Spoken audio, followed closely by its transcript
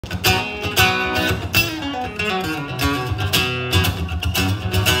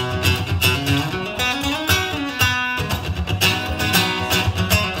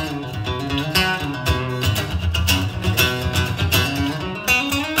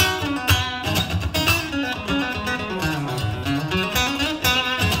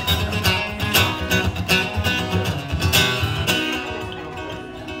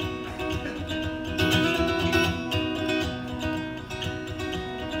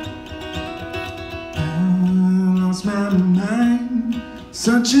lost my mind,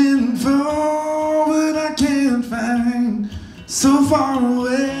 searching for what I can't find, so far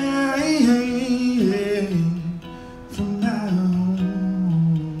away from my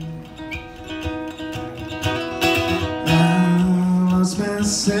home. I lost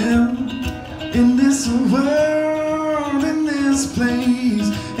myself in this world, in this place,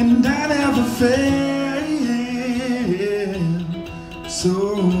 and I never felt so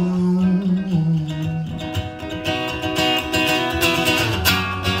alone.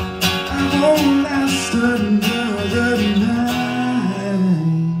 I won't last another night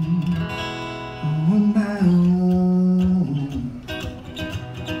on my own.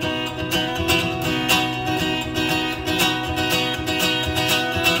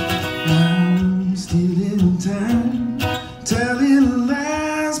 I'm stealing time, telling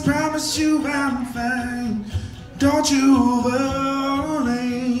lies, promise you I'm fine. Don't you worry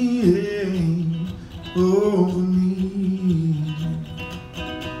over me.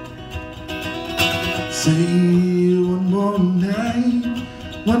 Say one more night,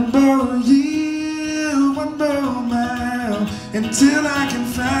 one more year, one more mile, until I can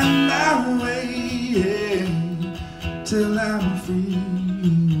find my way, till I'm free.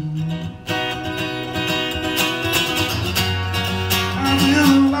 I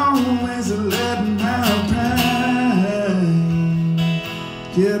will always let my pride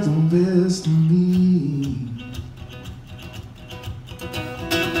get the best of me.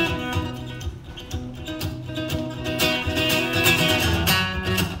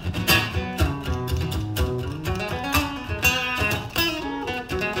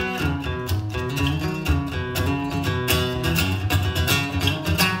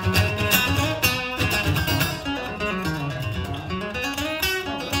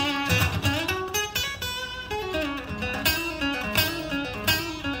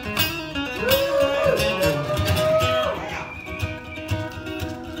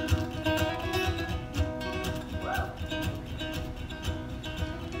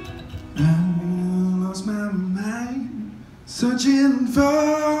 I lost my mind, searching for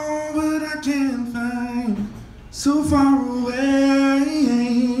what I can't find, so far away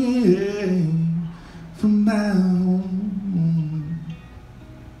from my home.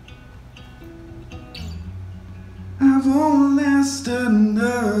 I won't last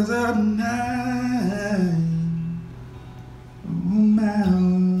another night on my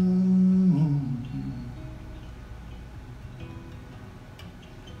own.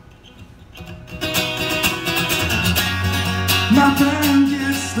 My mind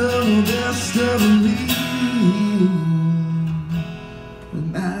gets the best